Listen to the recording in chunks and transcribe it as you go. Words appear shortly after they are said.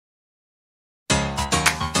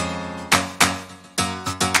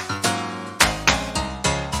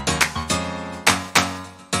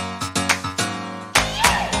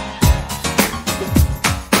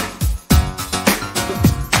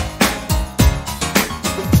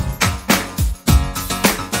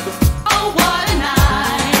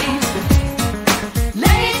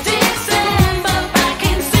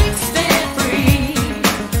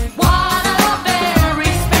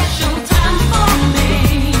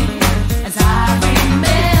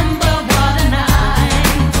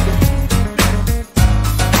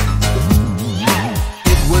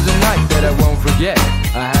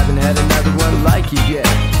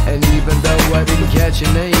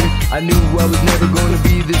never gonna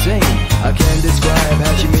be the same. I can't describe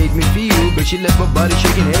how she made me feel, but she left my body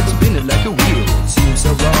shaking, head spinning like a wheel. It seems so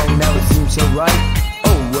wrong, now it seems so right.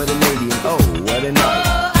 Oh, what a lady, and oh, what a night.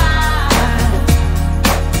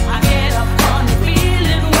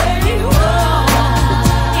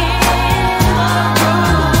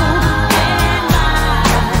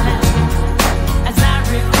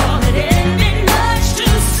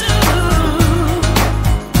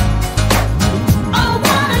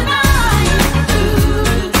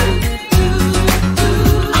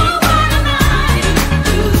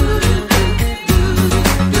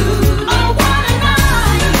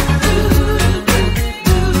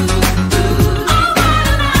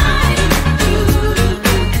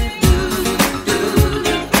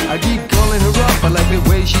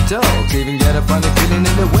 Talks, even get a funny feeling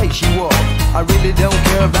in the way she walks. I really don't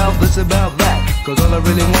care about this, about that, cause all I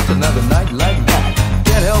really want's another night like that.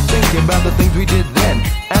 Can't help thinking about the things we did then.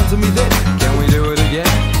 Answer me this, can we do it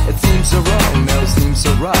again? It seems so wrong, now it seems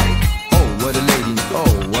so right. Oh, what a lady,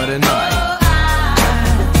 oh, what a night.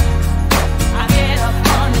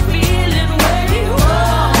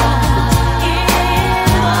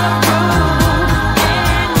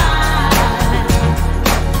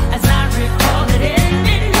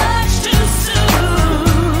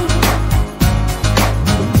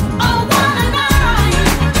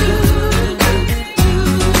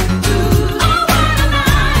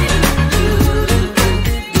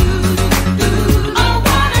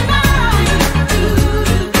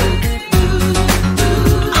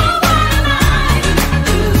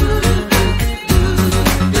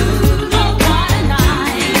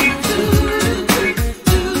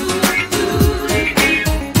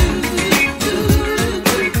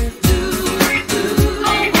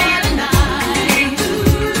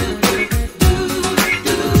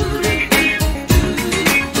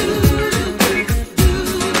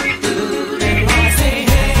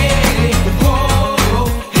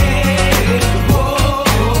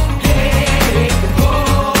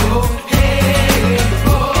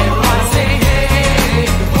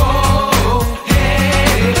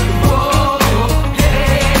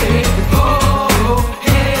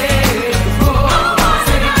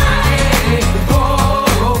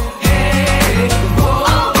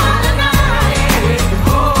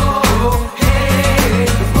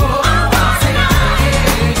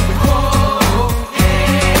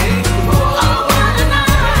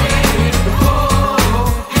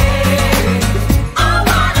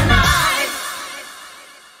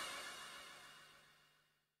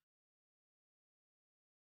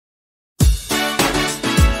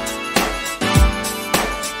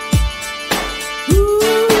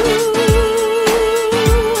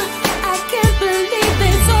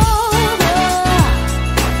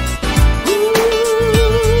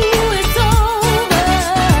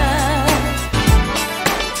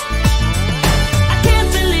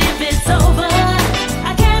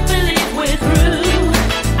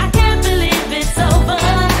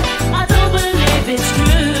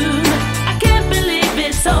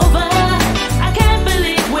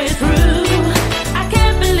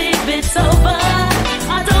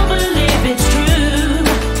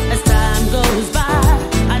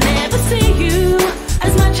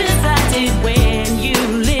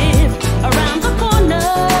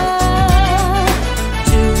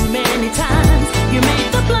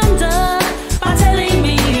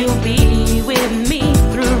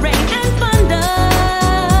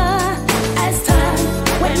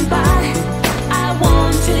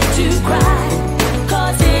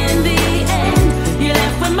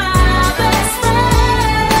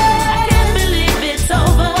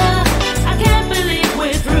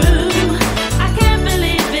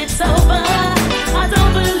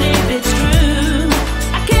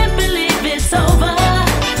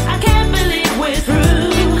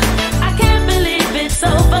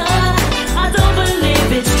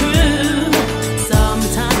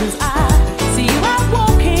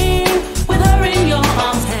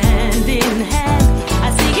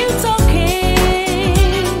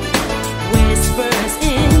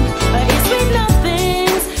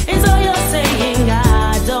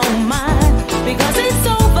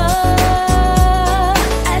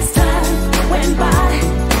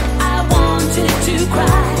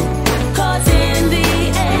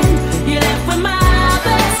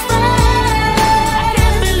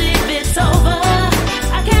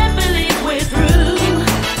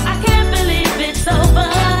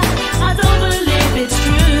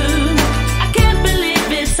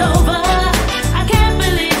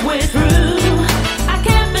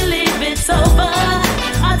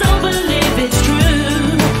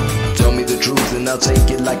 I'll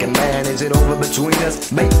take it like a man. Is it over between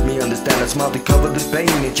us? Make me understand. I smile to cover the pain.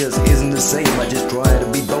 It just isn't the same. I just try to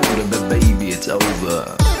be bolder, but baby, it's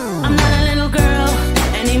over. I'm not a little girl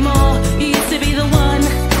anymore. You used to be the one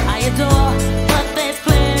I adore, but there's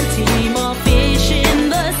plenty more fish in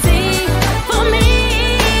the sea for me.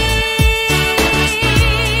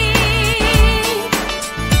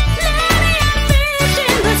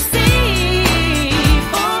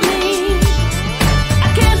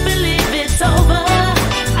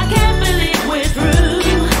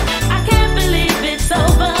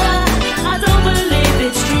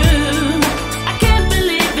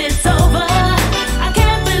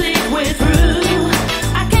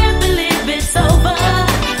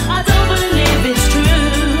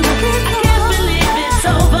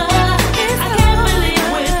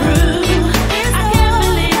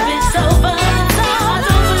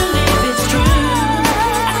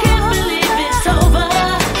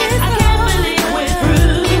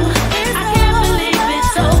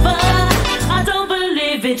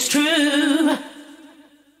 It's true.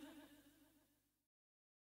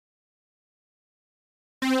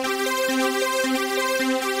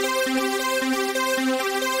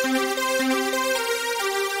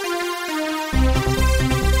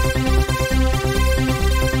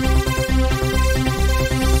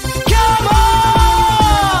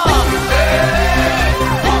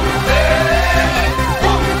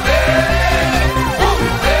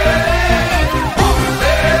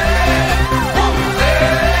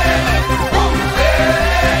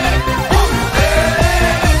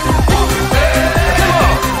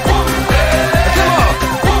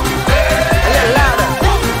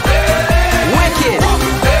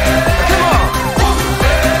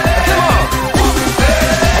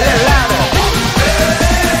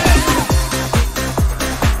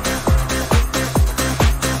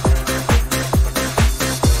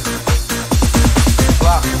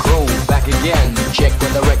 Check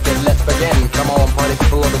with the record, let's begin. Come on, party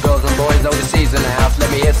people, all the girls and boys overseas in the house.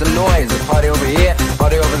 Let me hear some noise. Party over here,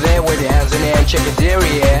 party over there, with your hands in the air and check it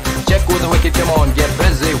derriere. Check with the wicked, come on, get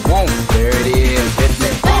busy. Whoa, there it is, hit me.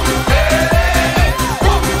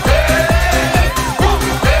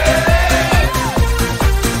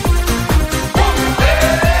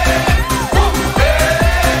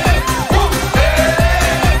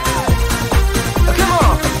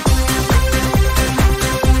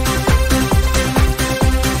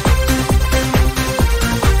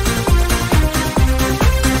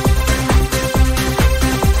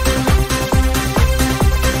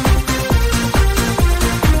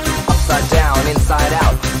 Inside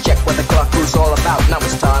out, check what the clock crew's all about. Now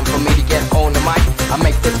it's time for me to get on the mic. I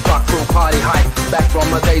make this clock crew party hype. Back from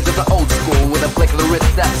the days of the old school, with a flick of the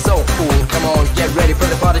wrist that's so cool. Come on, get ready for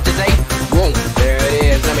the party today. Whoa, there it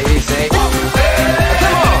is, let me hear you say. Come on,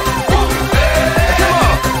 come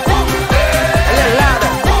on, a little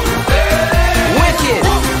louder. Wicked,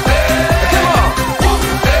 come on,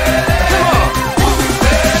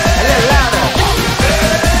 a little louder.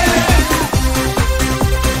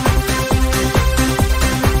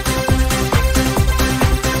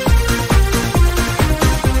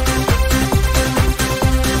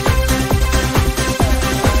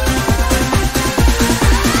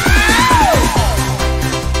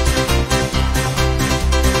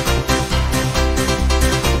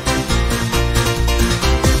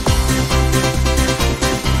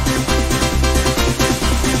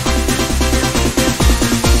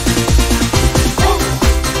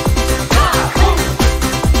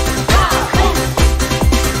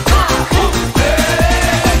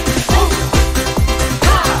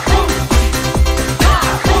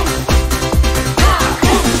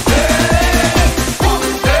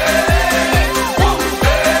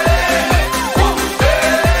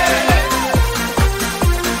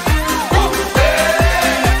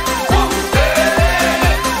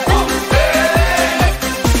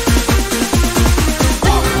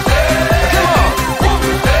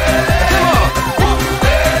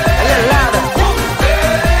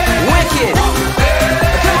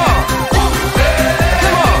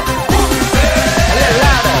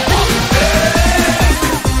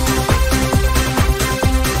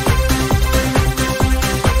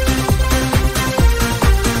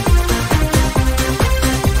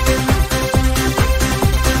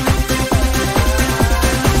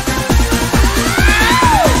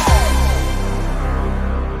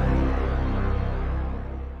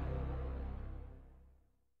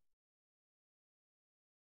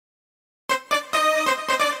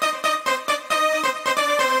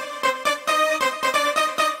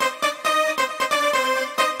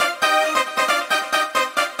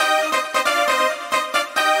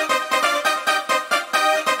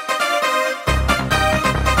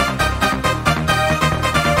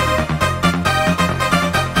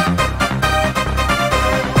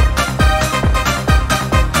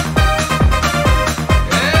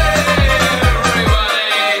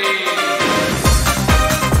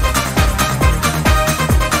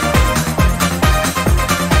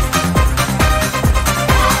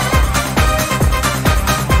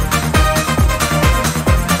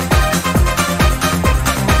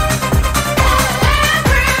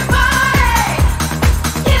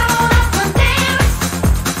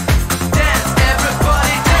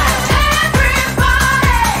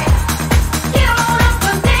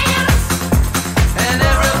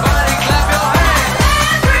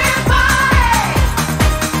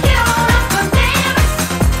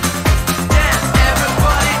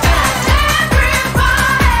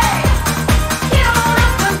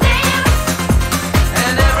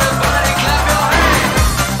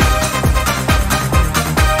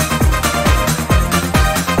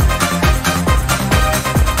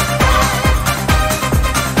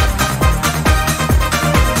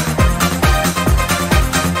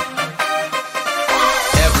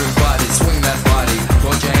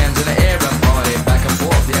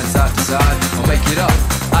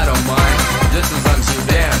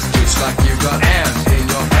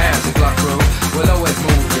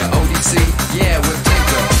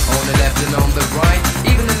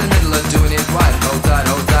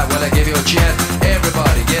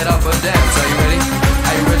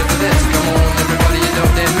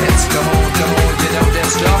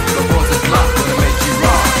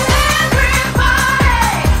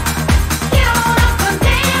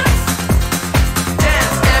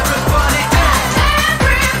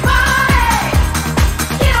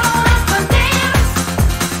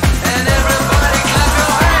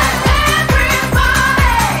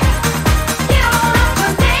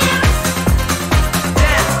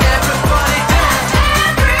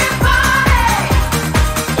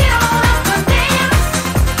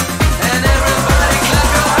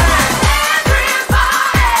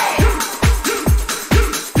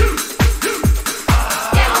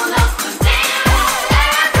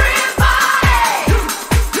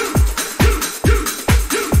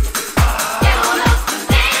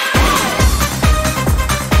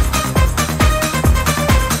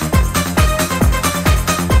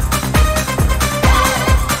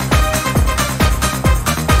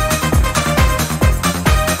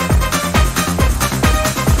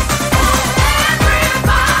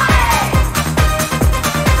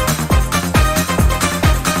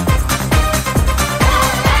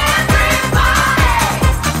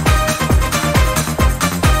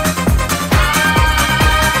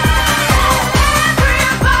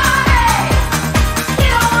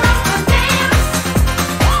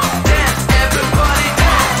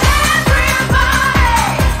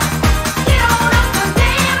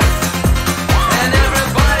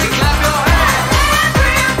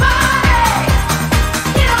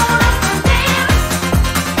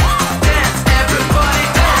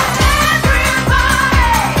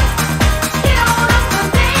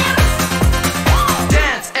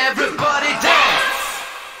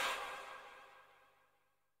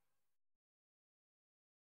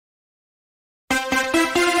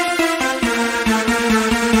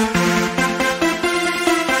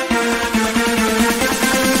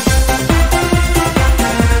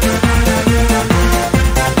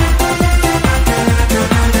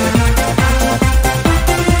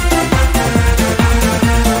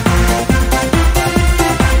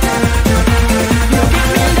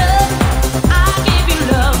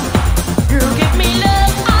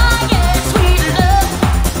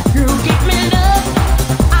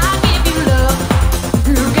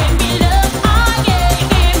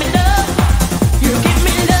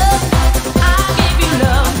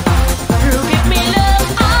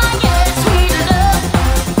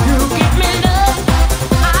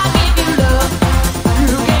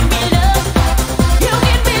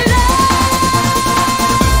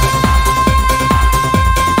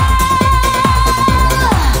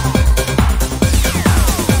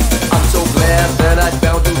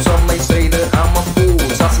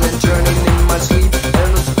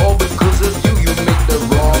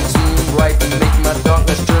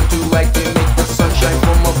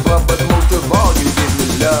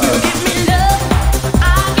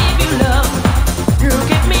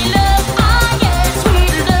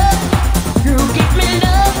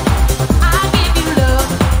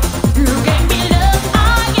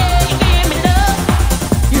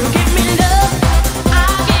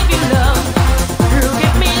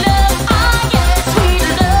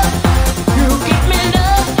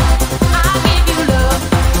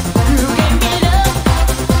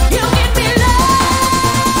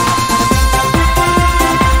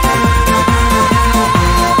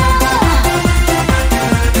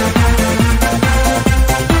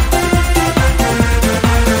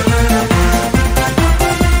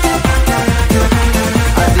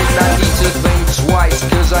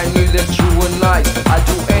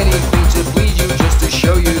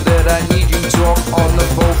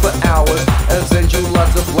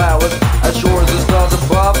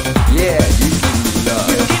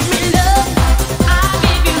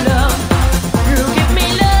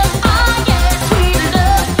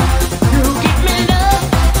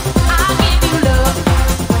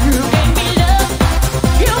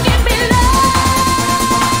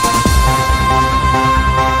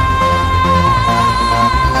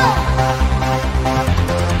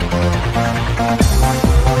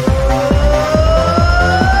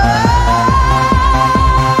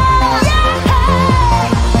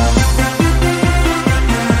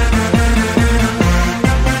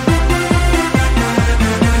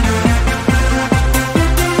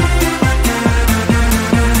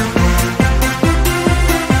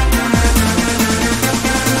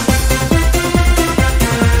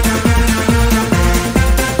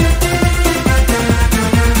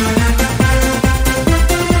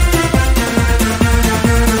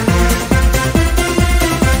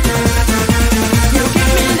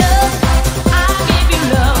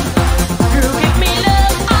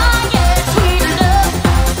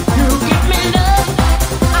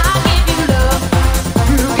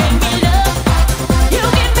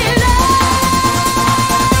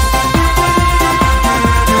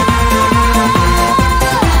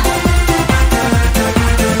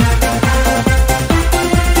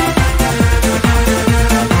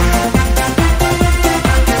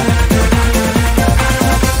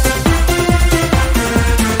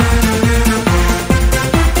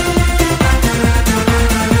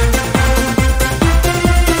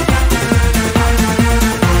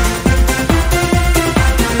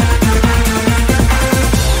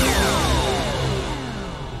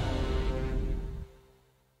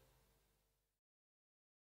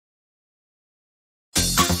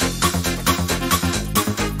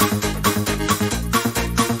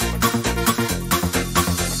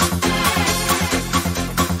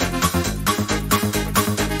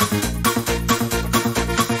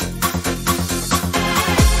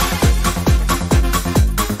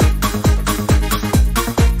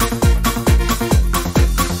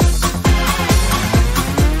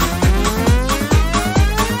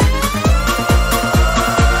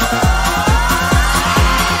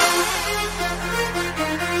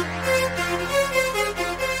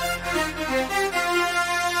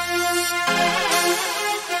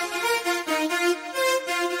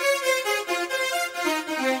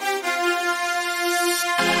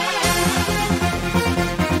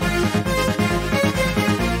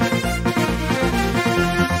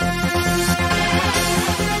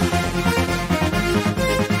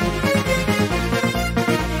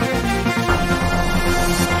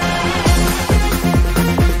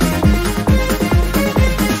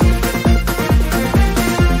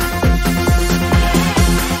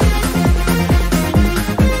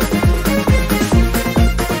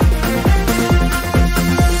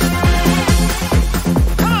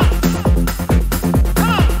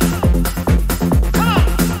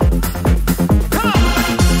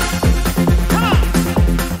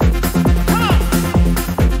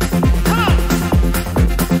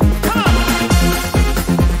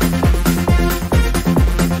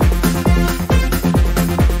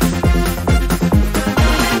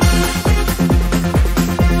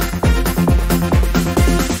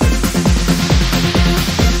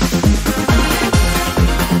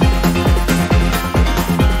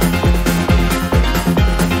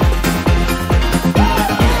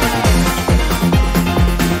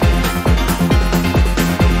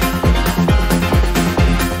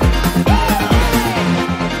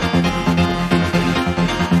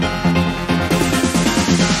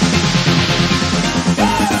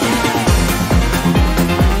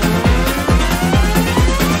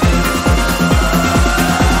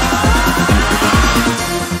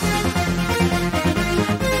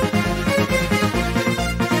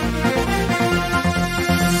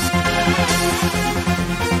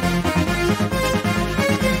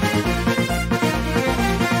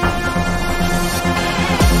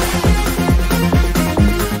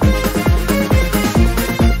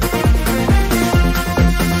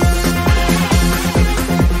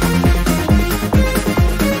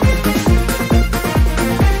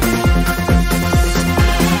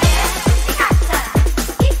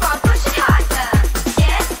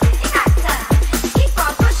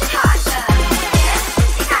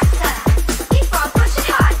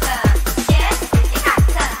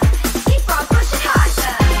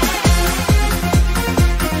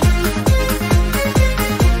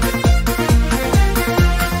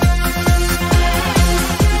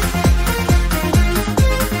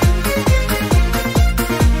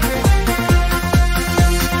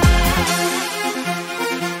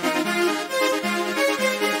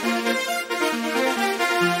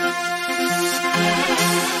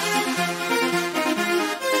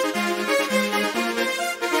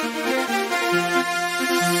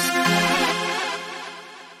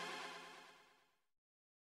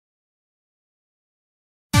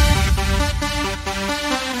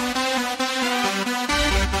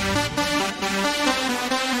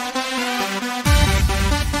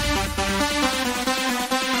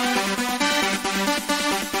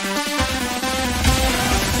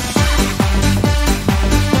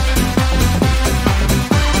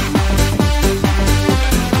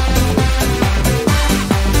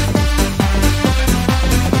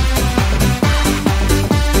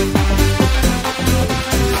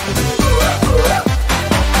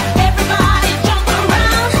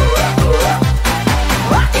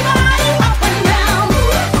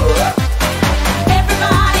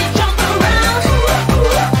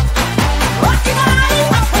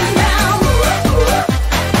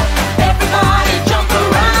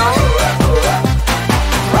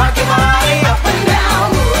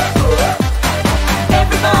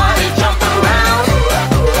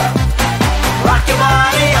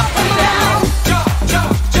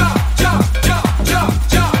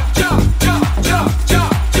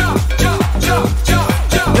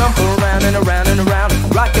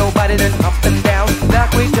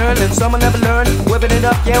 Living it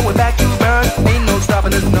up, yeah, we're back to burn. Ain't no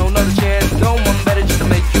stopping us, no, not a chance. No one better just to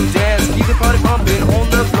make you dance. Keep the party pumping on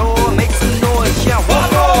the floor. Make some noise, shout one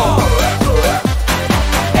more.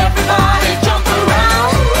 Everybody jump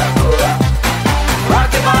around.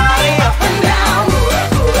 Rock your body up and down.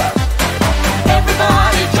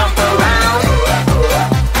 Everybody jump around.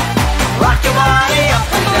 Rock your body up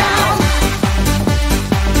and down.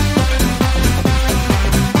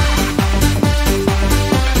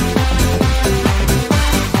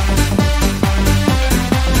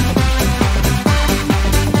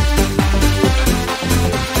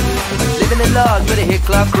 Living in love with a hit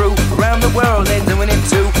club crew. Around the world, they're doing it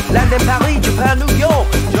too. Land in Paris, Japan, New York.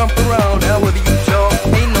 Jump around however you talk.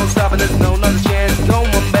 Ain't no stopping us, no, not a chance. No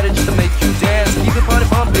one better just to make you dance. Keep the party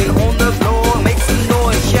pumping on the floor. Make some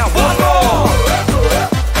noise, shout one more.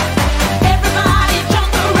 Everybody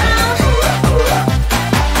jump around.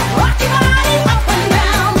 Rock your body up and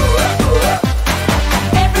down.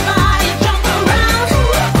 Everybody jump around.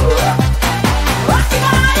 Rock your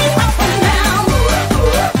body up and down.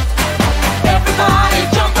 Everybody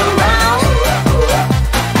jump around.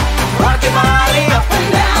 Rock your body up and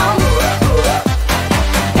down.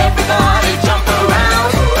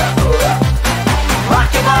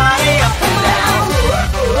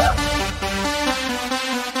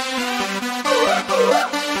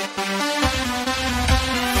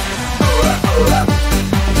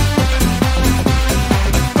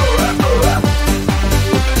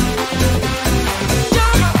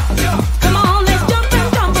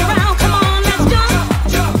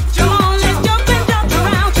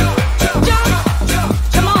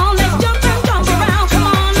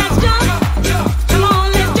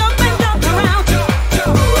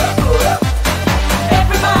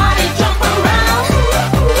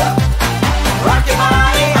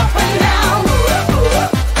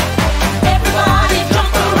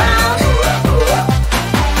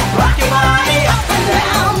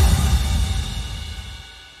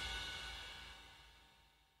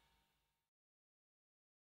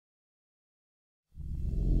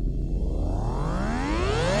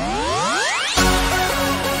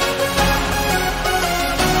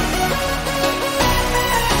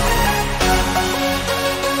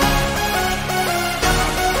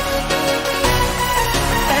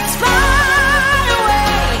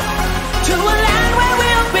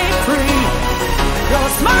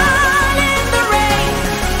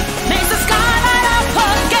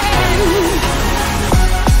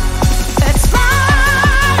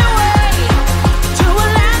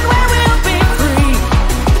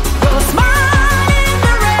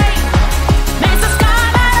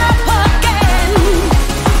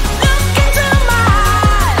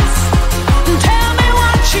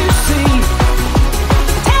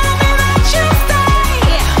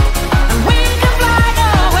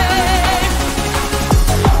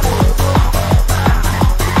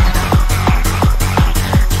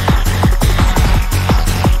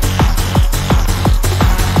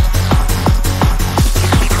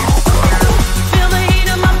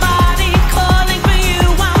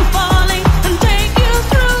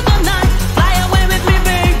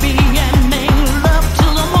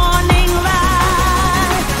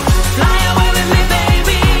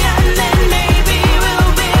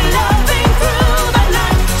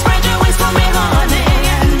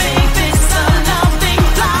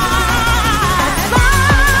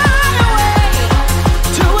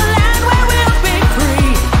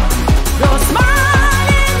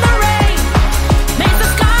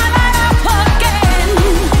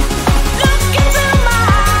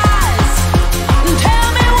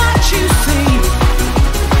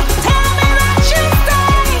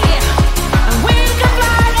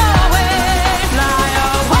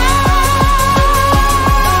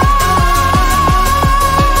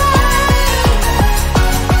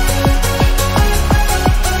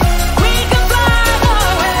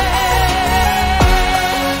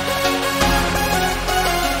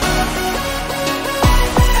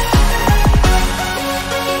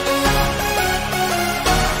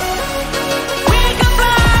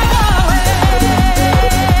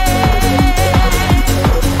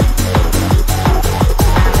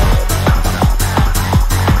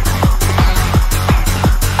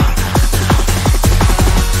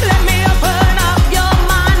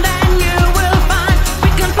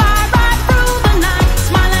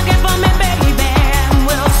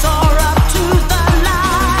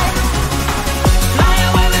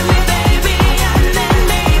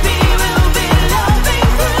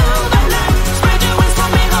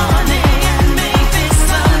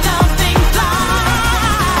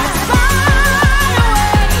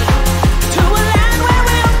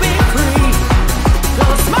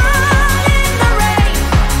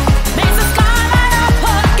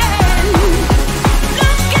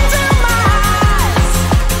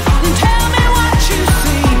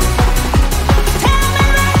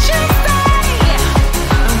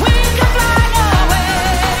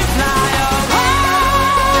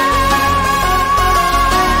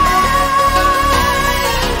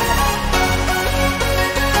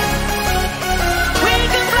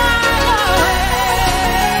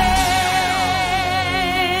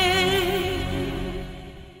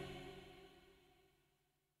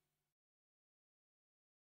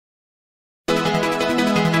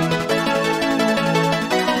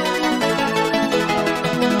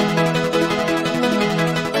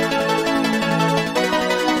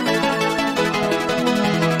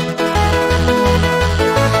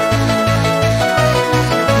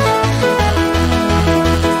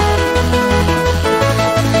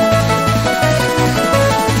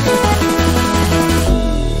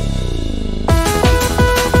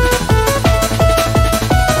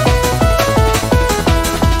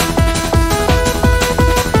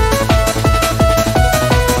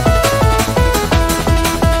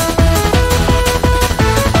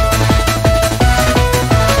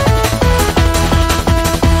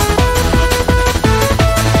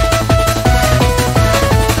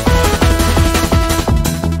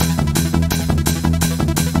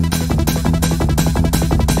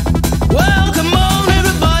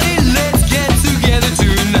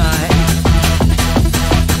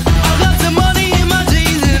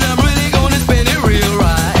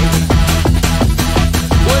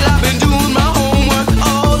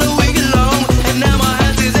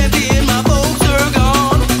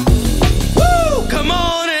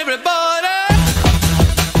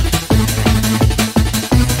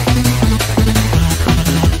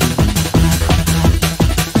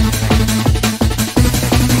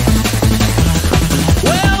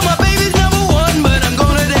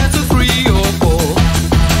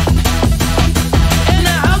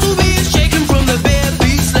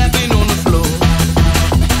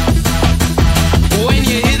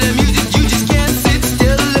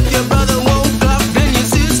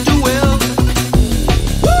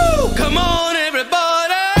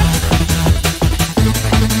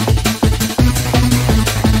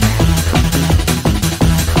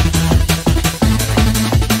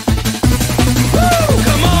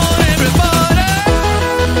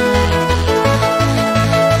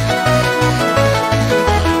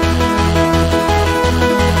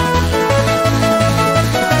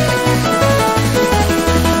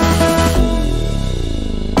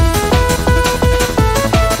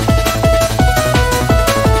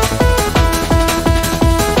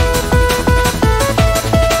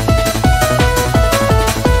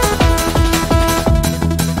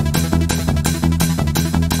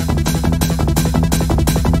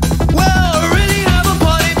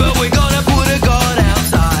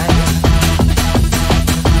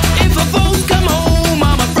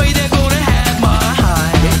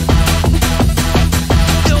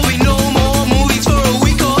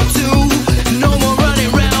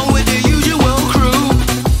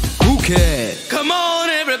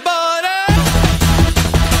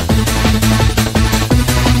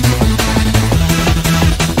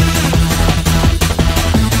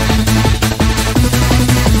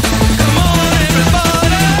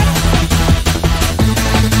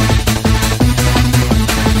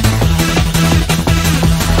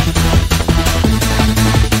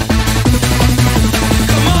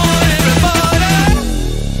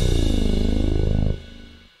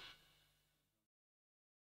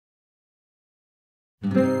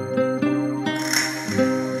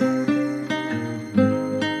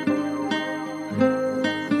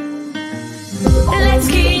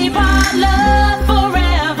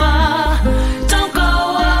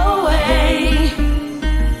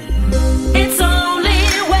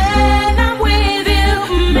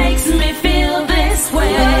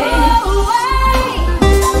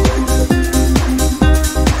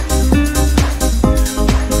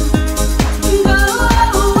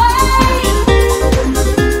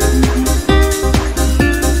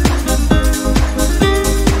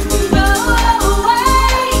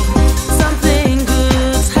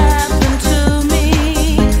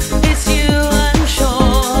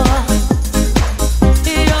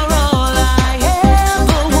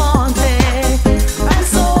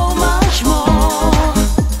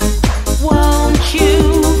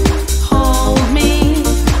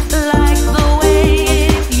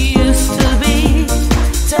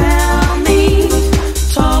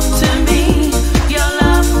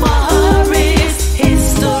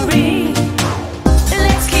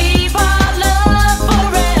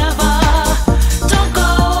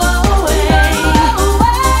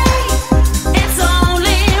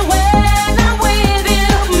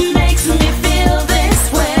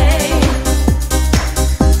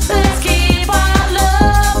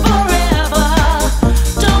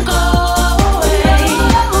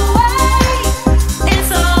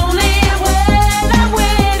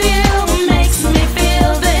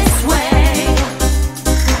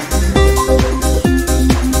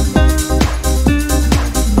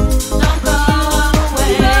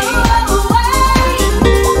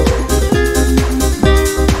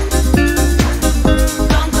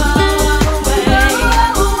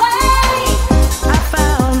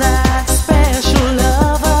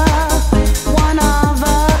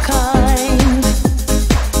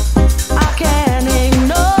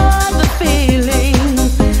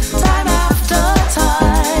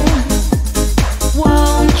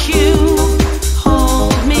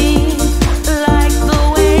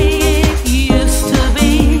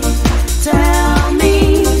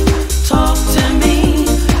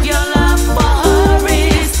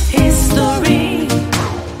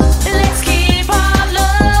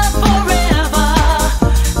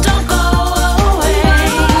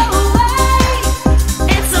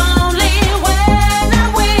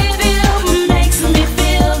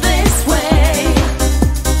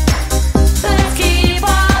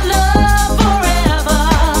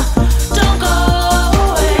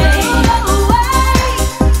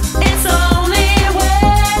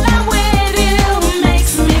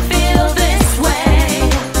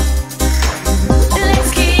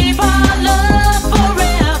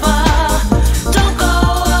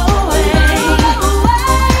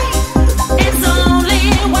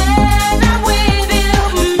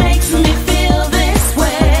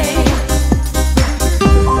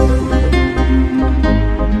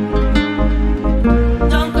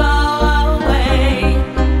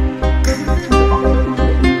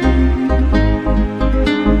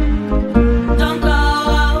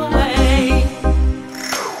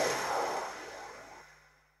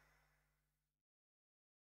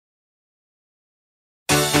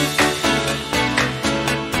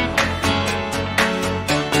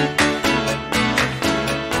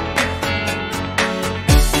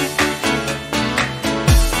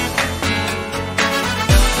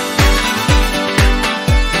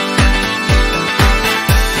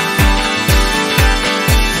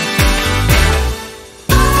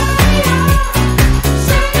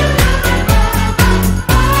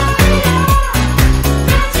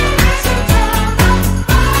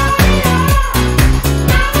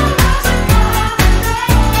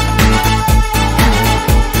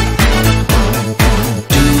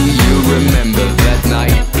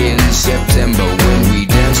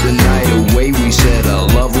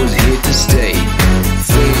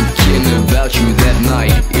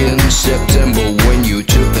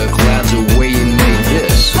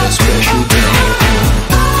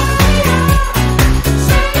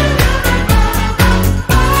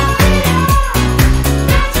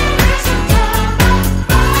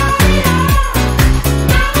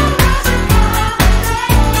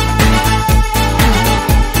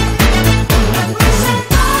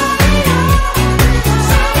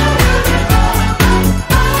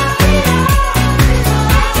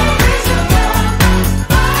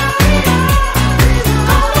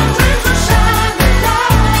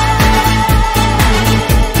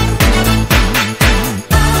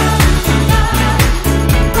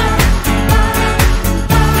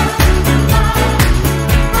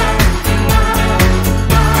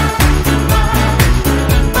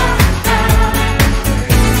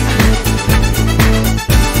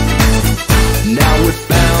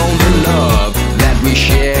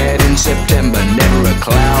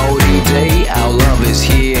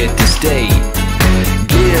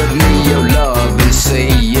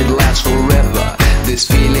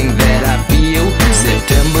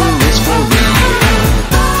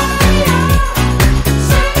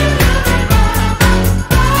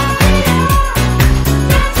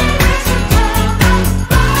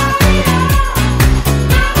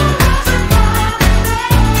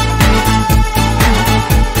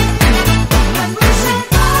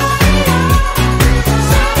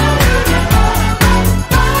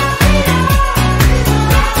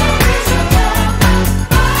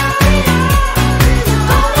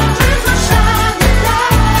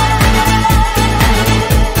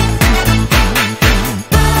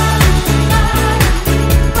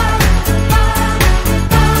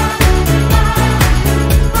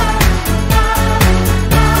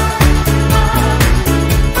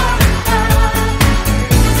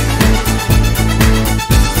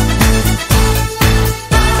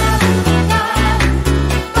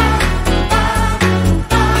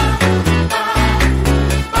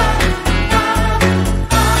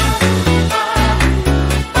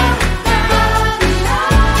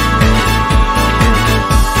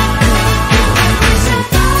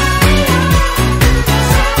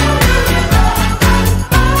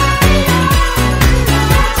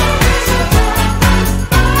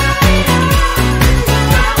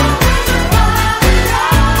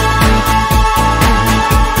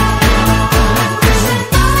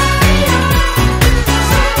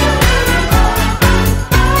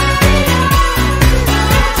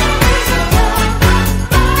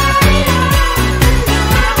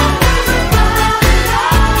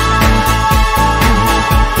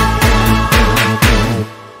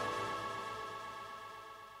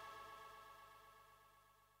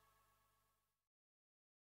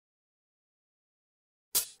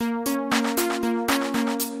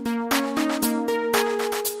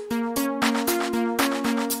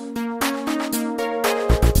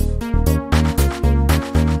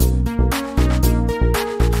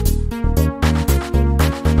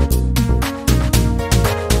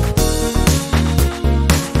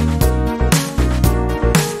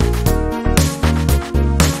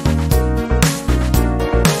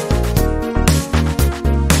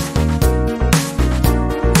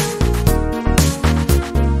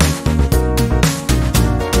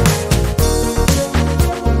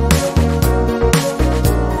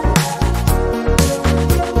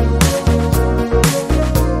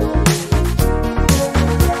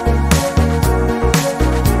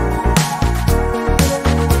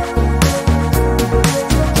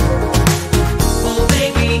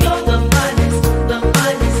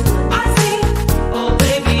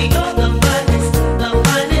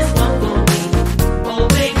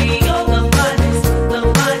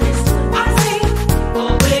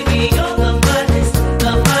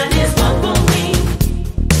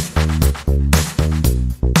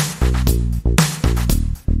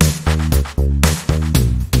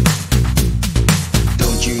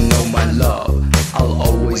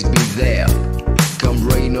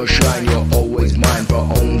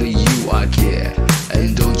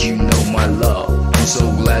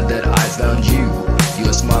 around you.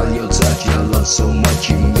 Your smile, your touch, your love so much,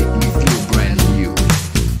 you make me feel brand new.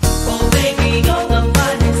 Oh baby, you're the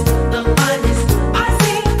finest I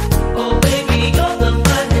see. Oh baby, you're the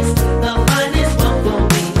finest one for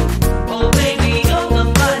me. Oh baby, you're the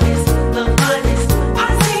finest I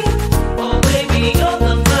see. Oh baby, you're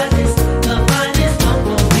the finest one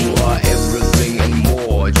for me. You are everything and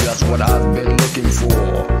more, just what I've been looking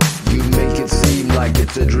for. You make it seem like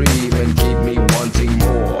it's a dream and keep me wanting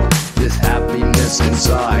more. This happiness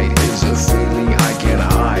inside is a feeling I can't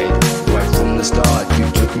hide. Right from the start, you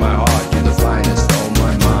took my heart, you're the finest on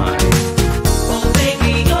my mind. Oh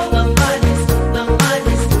baby, you're the finest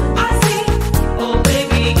I see. Oh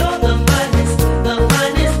baby, you're the finest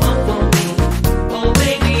one for me. Oh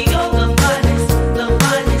baby, you're the finest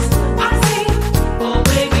I see. Oh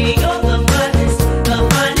baby, you're the finest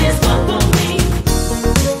one for me.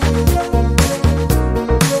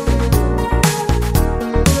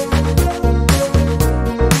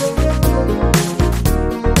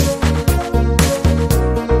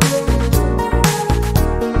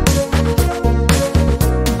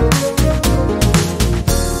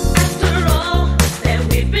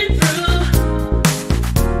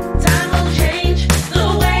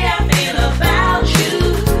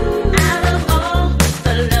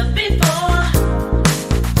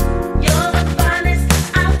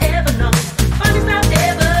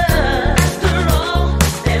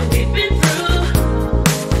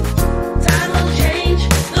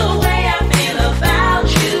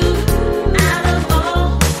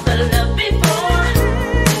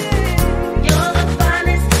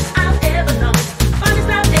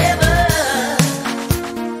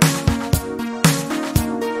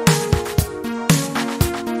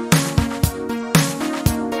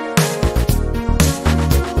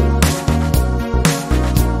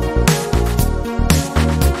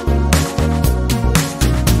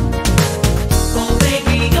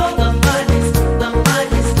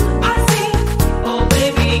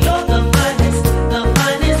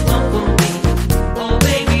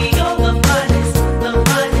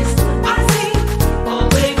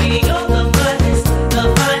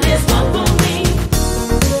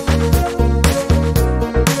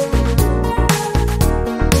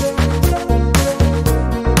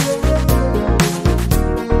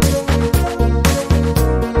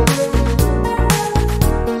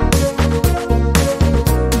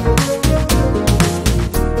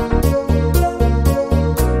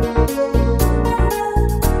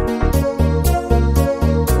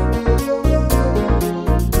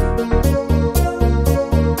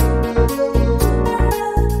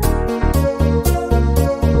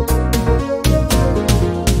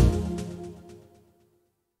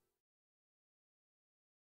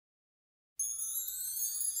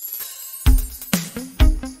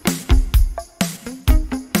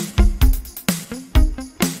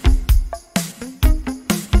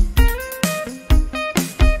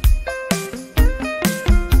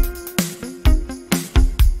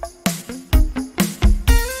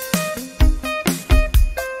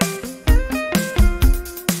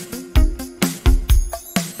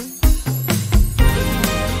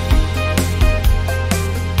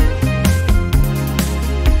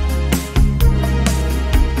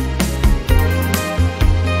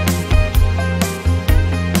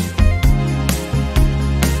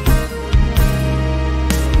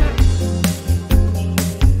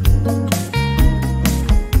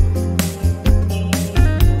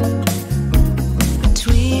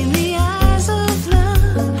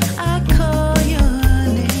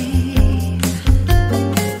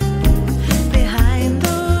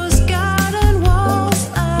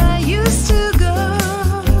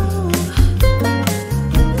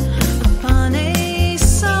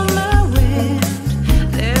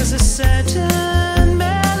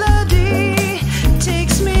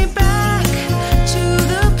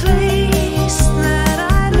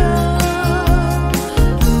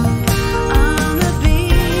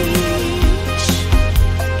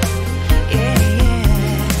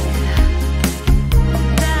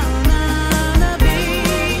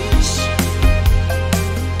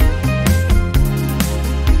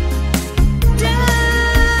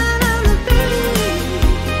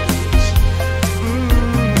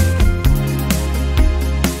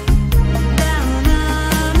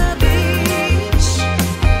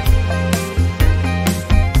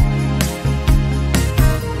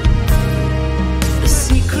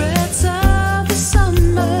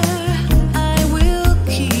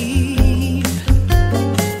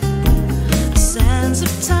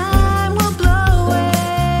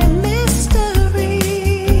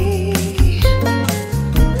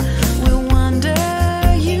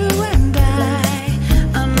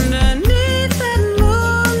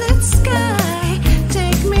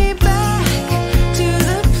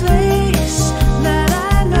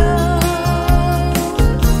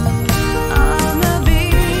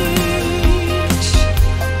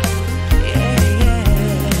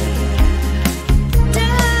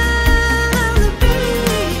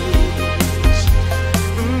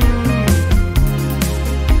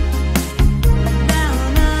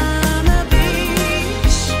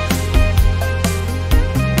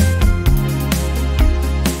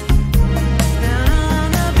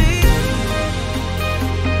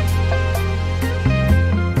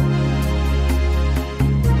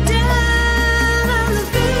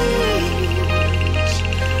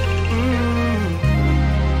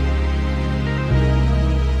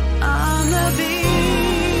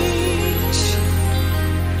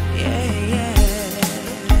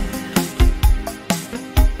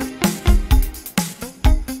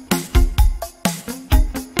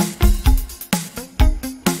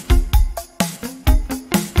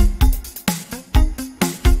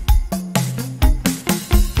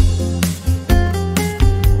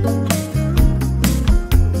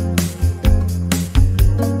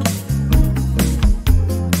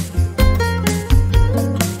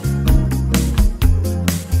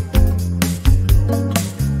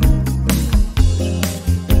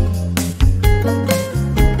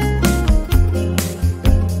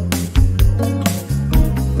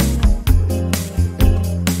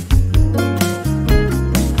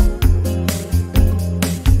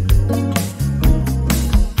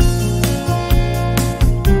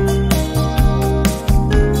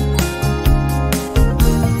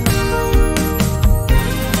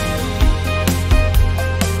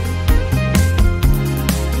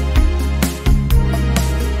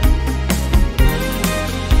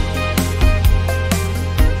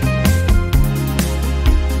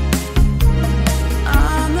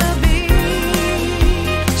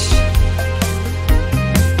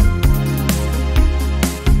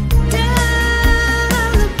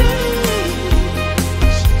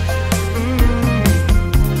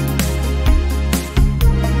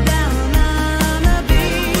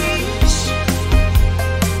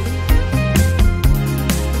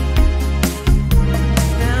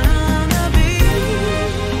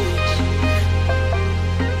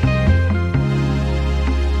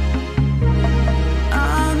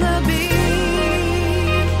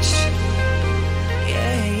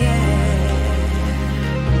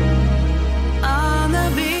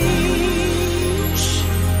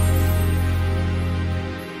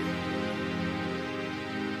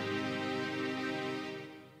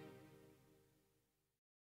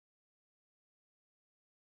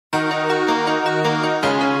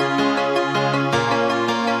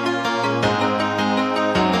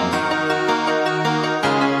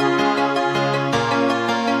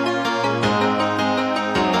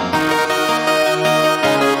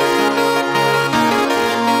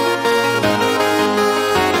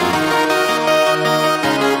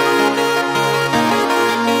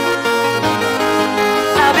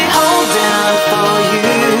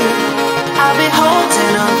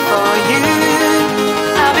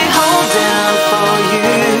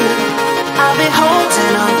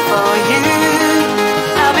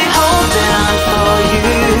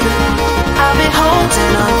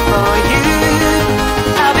 holding on for you.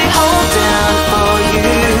 I'll be holding on for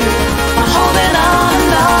you. I'm holding on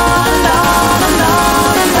and on and on and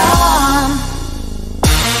on and on.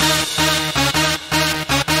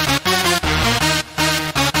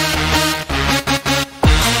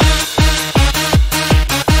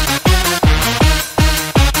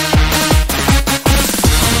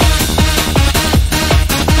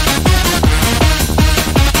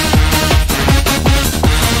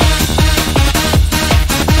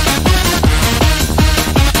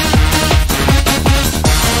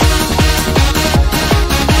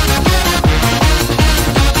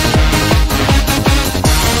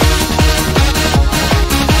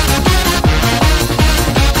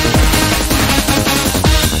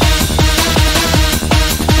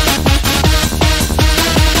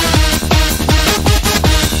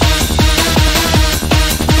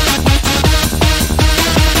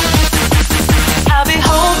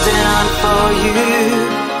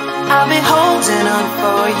 I'll be holding on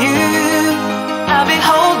for you. I'll be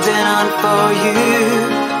holding on for you.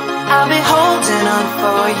 I'll be holding on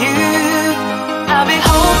for you. I'll be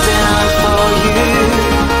holding on for you.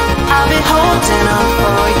 I'll be holding on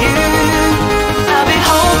for you. I'll be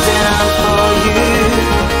holding on for you.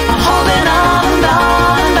 I'm holding on and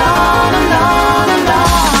on and on and on and on.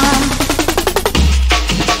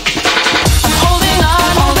 I'm holding on,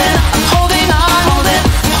 holding, I'm holding on, holding,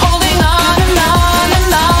 I'm holding on and on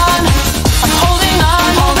and on. I'm holding on,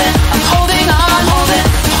 holding, I'm holding on, holding,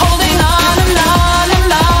 I'm holding on and on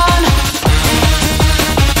and on.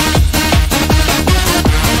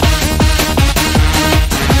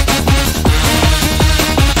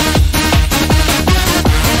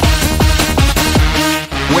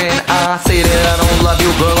 When I say that I don't love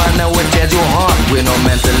you, girl, I know it tears your heart. We're not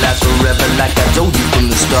meant to last forever, like I told you from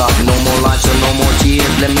the start. No more lies or no more tears.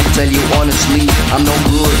 Let me tell you honestly, I'm no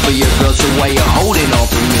good for you, girl. So why you holding on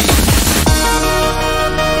for me?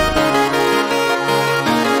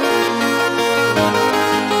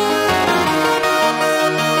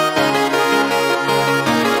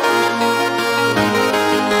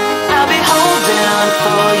 I'll be holding on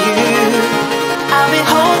for you. I'll be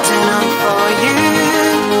holding on for you.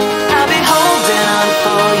 I'll be holding on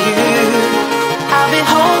for you. I'll be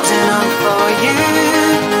holding on for you.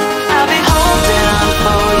 I'll be holding on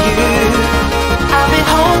for you. I'll be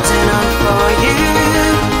holding on for you.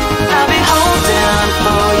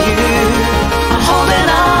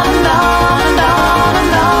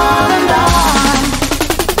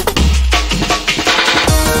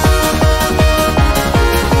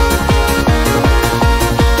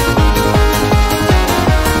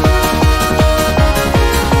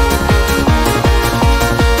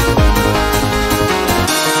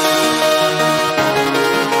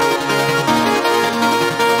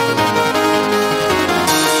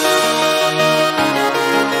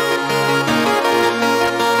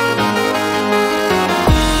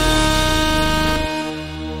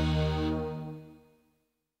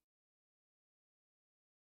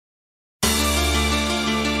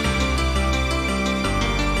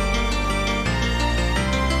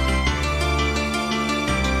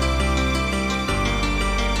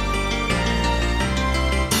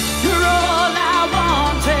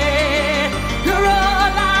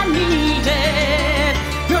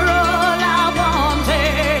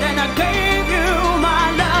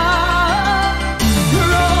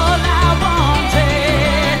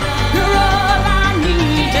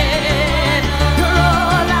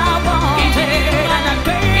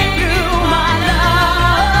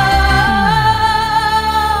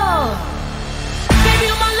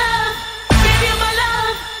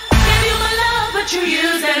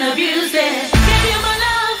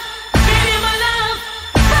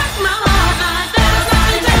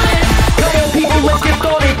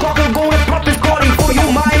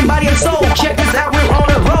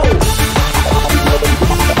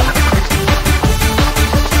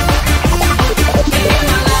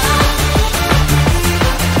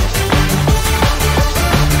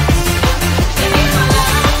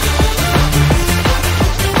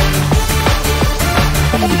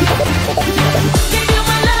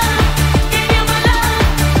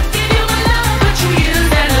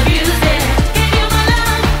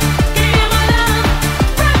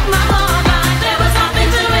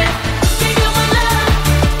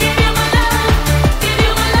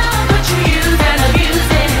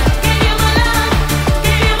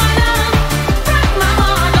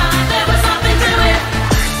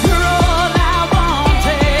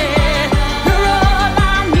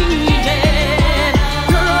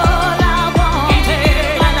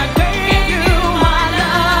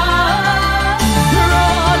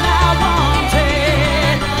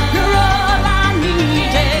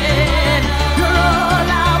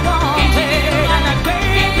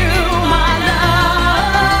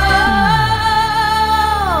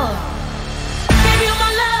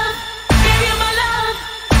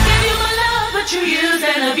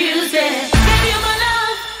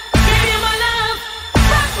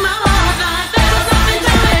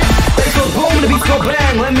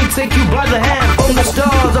 let me take you by the hand from the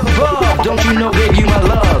stars up above. Don't you know, gave you my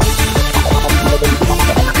love.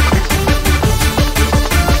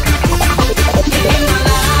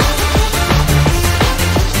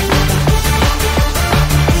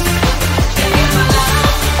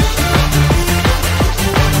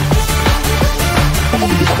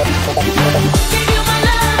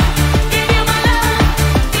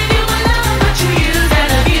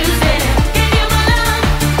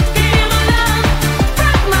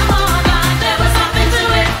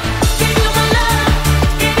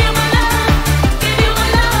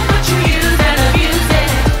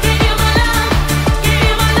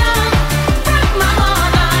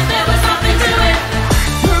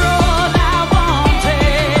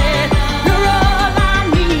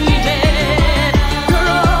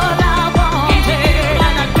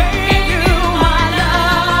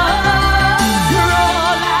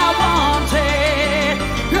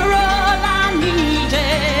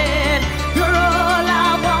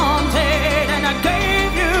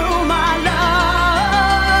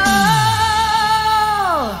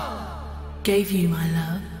 Gave you my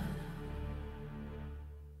love.